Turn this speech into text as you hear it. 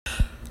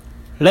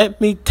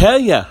Let me tell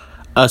you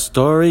a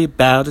story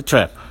about a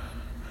trip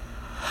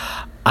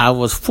I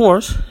was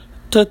forced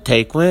to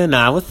take when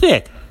I was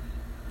sick.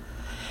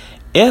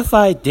 If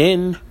I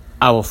didn't,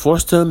 I was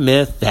forced to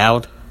miss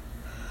out.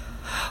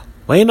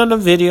 Wait on the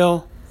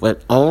video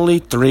with only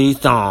 3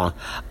 songs.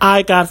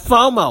 I got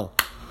FOMO.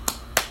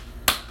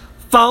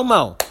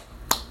 FOMO.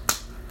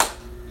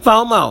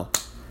 FOMO.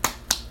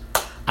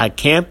 I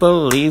can't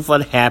believe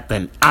what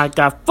happened. I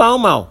got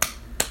FOMO.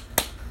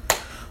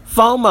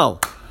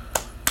 FOMO.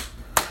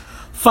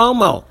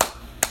 FOMO.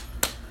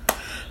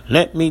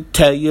 Let me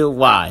tell you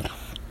why.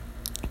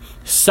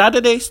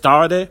 Saturday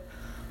started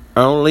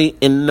early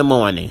in the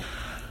morning.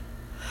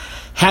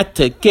 Had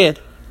to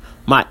get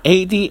my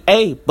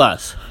ADA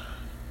bus.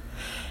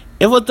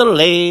 It was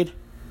delayed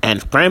and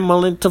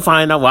scrambling to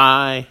find out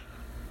why.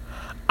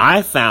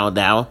 I found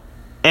out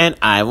and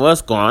I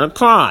was going to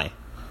cry.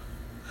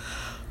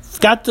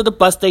 Got to the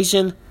bus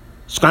station,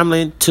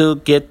 scrambling to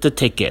get the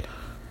ticket.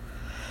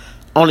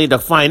 Only to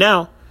find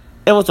out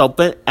it was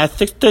open at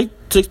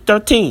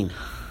 6:13.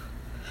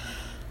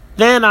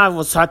 Then I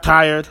was so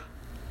tired,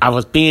 I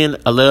was being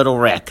a little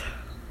wreck.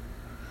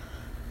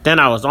 Then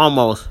I was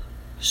almost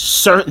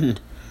certain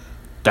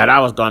that I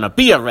was going to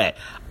be a wreck.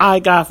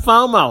 I got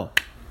FOMO.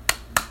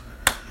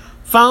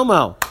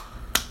 FOMO.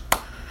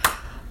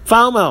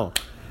 FOMO.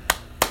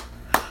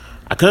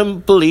 I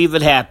couldn't believe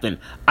it happened.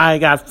 I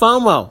got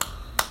FOMO.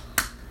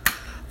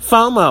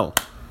 FOMO.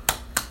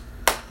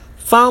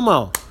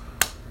 FOMO.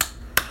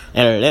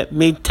 And let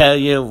me tell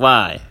you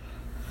why.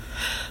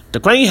 The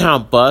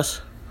Greyhound bus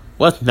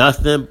was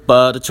nothing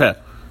but a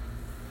trip.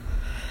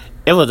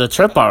 It was a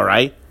trip, all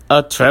right.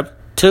 A trip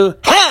to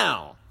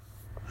hell.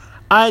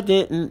 I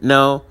didn't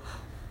know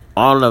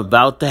all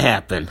about to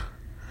happen.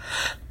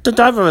 The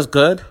driver was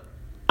good.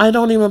 I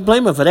don't even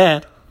blame him for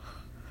that.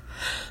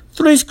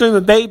 3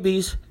 screaming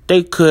babies,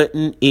 they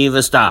couldn't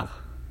even stop.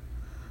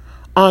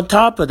 On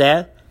top of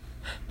that,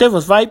 they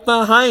was right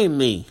behind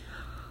me.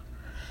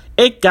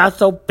 It got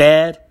so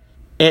bad,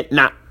 it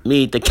knocked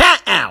me the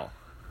cat out.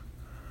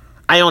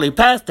 I only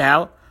passed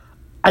out.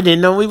 I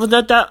didn't know we was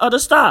at that other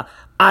stop.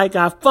 I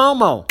got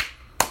FOMO.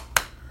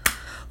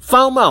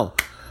 FOMO.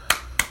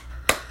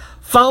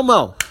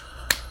 FOMO.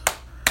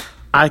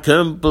 I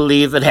couldn't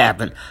believe it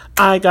happened.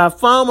 I got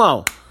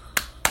FOMO.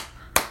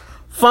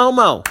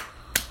 FOMO.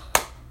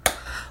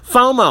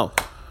 FOMO.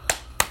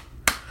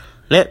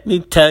 Let me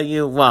tell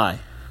you why.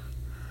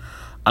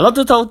 I love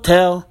this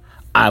hotel.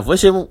 I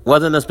wish it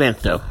wasn't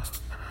expensive.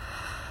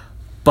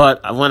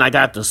 But when I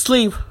got to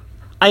sleep,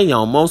 I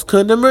almost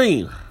couldn't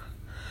breathe.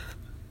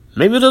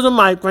 Maybe it was a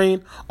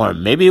migraine, or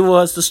maybe it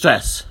was the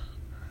stress.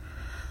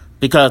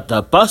 Because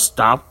the bus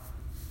stop,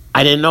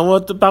 I didn't know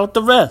what about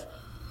the rest.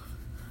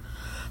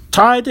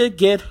 Tried to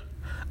get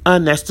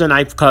an extra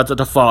night because of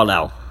the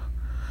fallout.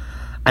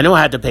 I knew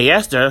I had to pay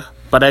extra,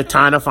 but I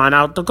tried to find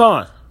out the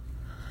cost.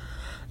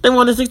 They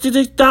wanted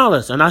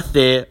 $66, and I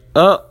said,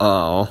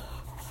 uh-oh.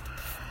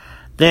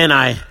 Then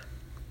I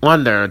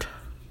wondered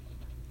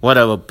what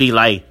it would be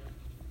like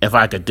if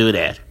I could do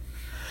that.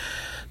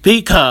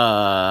 Because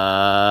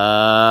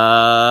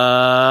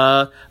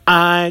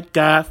I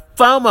got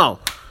FOMO.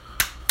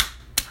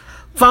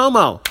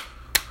 FOMO.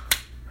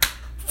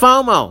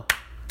 FOMO.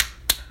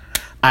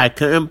 I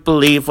couldn't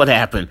believe what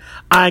happened.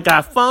 I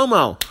got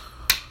FOMO.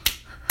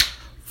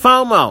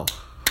 FOMO.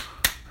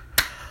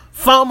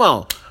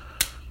 FOMO.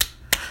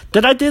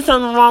 Did I do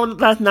something wrong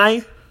last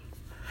night?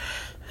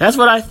 That's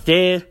what I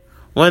said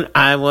when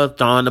I was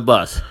on the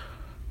bus.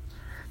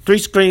 3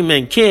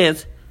 screaming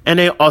kids, and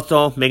they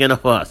also making a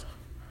fuss.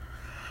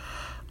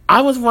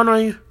 I was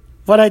wondering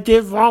what I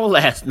did wrong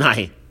last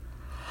night.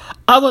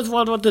 I was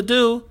wondering what to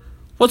do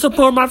was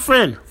support my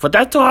friend. Was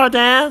that too hard to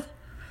ask?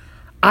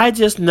 I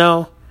just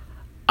know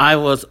I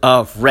was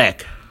a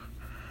wreck.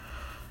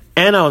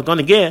 And I was going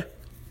to get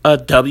a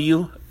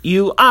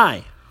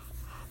WUI.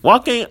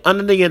 Walking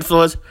under the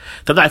influence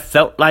because I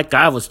felt like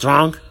I was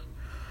drunk.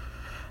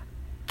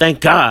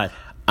 Thank God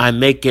I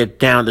make it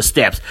down the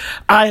steps.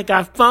 I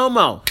got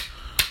FOMO.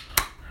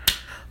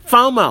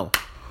 FOMO.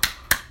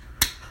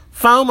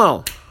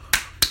 FOMO.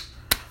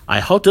 I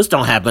hope this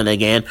don't happen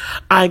again.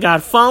 I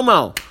got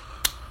FOMO.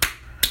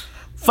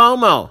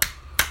 FOMO.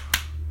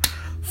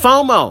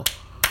 FOMO.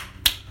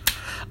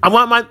 I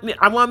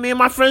want me and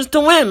my friends to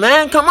win,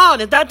 man. Come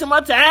on, is that too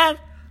much to ask?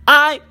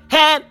 I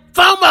had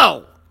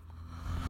FOMO.